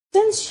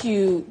since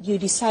you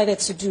decided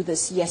to do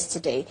this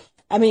yesterday,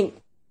 I mean,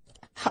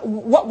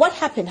 what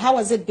happened? How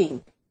has it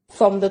been?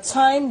 From the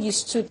time you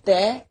stood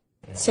there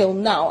till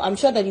now, I'm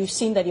sure that you've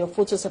seen that your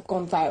photos have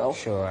gone viral.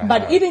 Sure.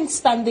 But even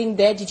standing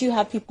there, did you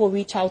have people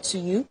reach out to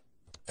you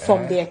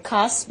from their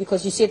cars?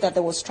 Because you said that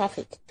there was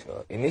traffic.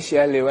 Sure.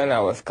 Initially, when I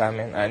was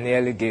coming, I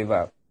nearly gave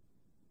up.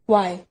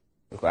 Why?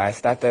 Because I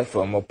started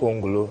from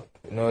Oponglo,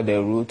 you know,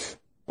 the route,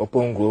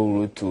 Oponglo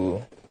route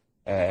to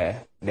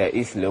the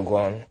East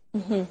Legon.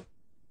 Mm-hmm.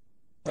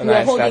 When you were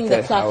I holding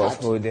started, the placard. I was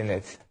holding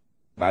it.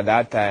 By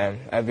that time,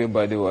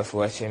 everybody was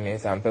watching me.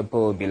 Some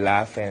people would be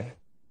laughing.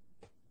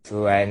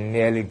 So I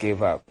nearly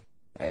gave up.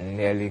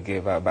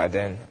 But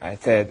then I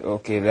said,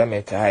 okay, let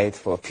me try it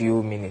for a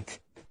few minutes.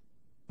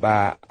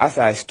 But as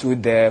I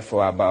stood there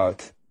for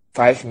about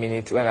 5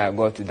 minutes when I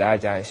got to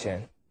that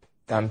junction,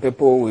 some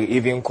people will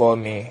even call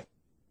me,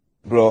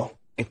 bro,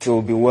 it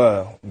will be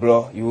well.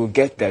 Bro, you will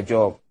get the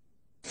job.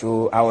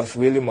 So I was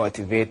really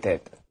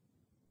motivated.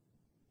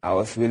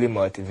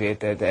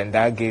 And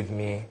that gave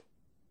me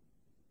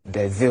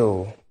the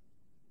zeal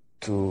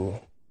to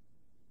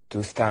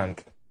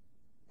stand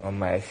on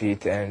my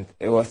feet, and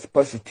it was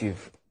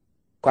positive.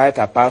 Quite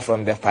apart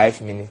from the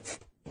 5 minutes,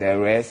 the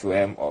rest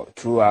were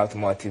throughout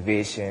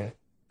motivation,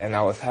 and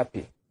I was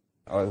happy.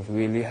 I was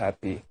really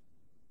happy.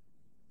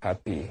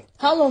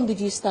 How long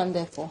did you stand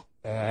there for?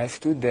 I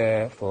stood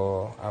there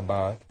for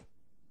about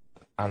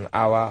an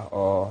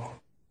hour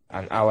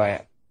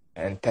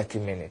and 30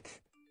 minutes.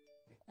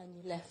 And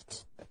you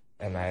left?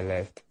 And I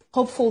left.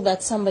 Hopeful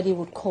that somebody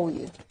would call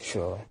you?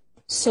 Sure.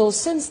 So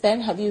since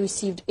then, have you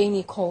received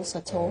any calls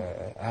at all?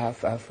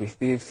 I've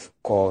received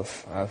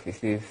calls. I've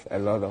received a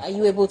lot of. Are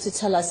you able to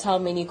tell us how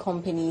many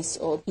companies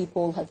or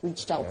people have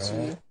reached out to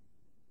you?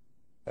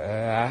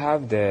 I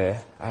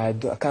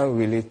can't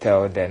really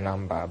tell the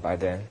number, but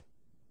then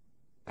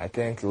I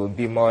think it will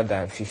be more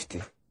than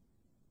 50.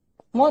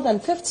 More than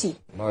 50?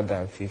 More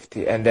than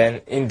 50. And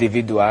then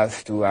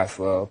individuals too as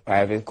well,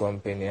 private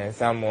company. And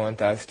some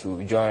want us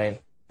to join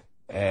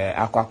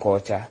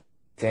aquaculture.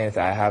 Since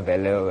I have a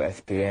little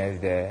experience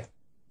there,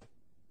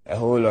 a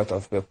whole lot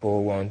of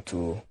people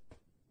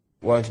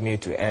want me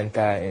to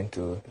enter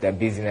into the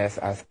business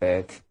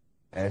aspect.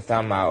 And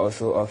some are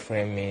also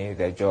offering me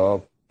the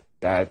job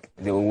that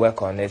they will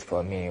work on it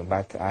for me.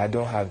 But I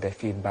don't have the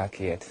feedback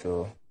yet,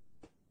 so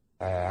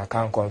I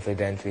can't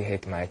confidently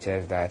hit my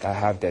chest that I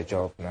have the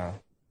job now.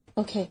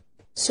 Okay.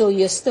 So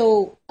you're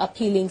still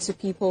appealing to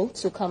people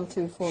to come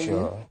through for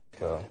you?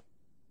 Sure.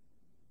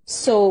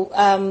 So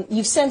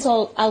you've sent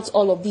out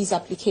all of these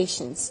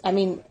applications. I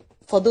mean,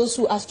 for those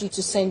who asked you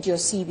to send your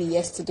CV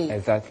yesterday.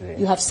 Exactly.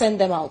 You have sent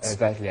them out?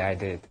 Exactly, I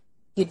did.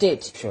 You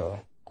did? Sure.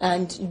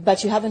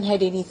 But you haven't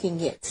heard anything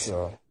yet?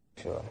 Sure.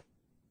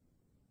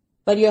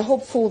 But you're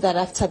hopeful that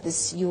after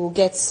this you will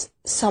get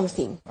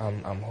something?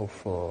 I'm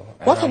hopeful.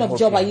 What kind of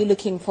job are you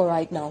looking for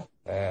right now?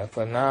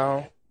 For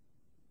now,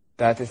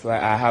 that is why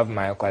I have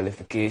my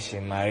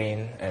qualification,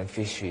 marine and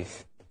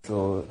fisheries.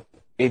 So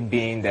it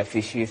being the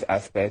fisheries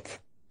aspect,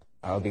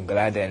 I'll be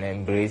glad and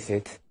embrace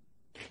it.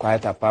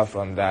 Quite apart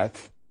from that,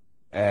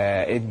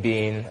 it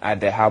being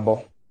at the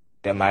harbor,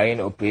 the marine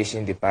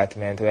operation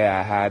department where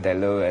I had a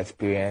little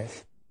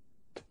experience,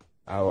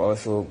 I'll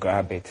also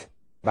grab it.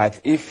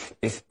 But if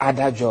it's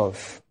other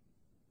jobs,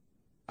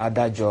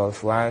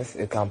 once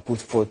it can put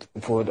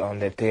food on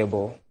the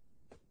table,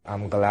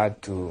 I'm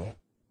glad to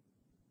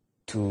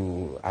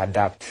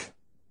adapt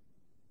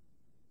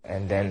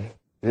and then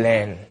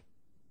learn.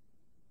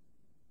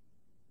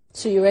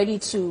 So you're ready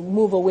to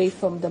move away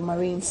from the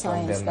marine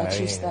science that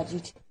you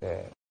studied?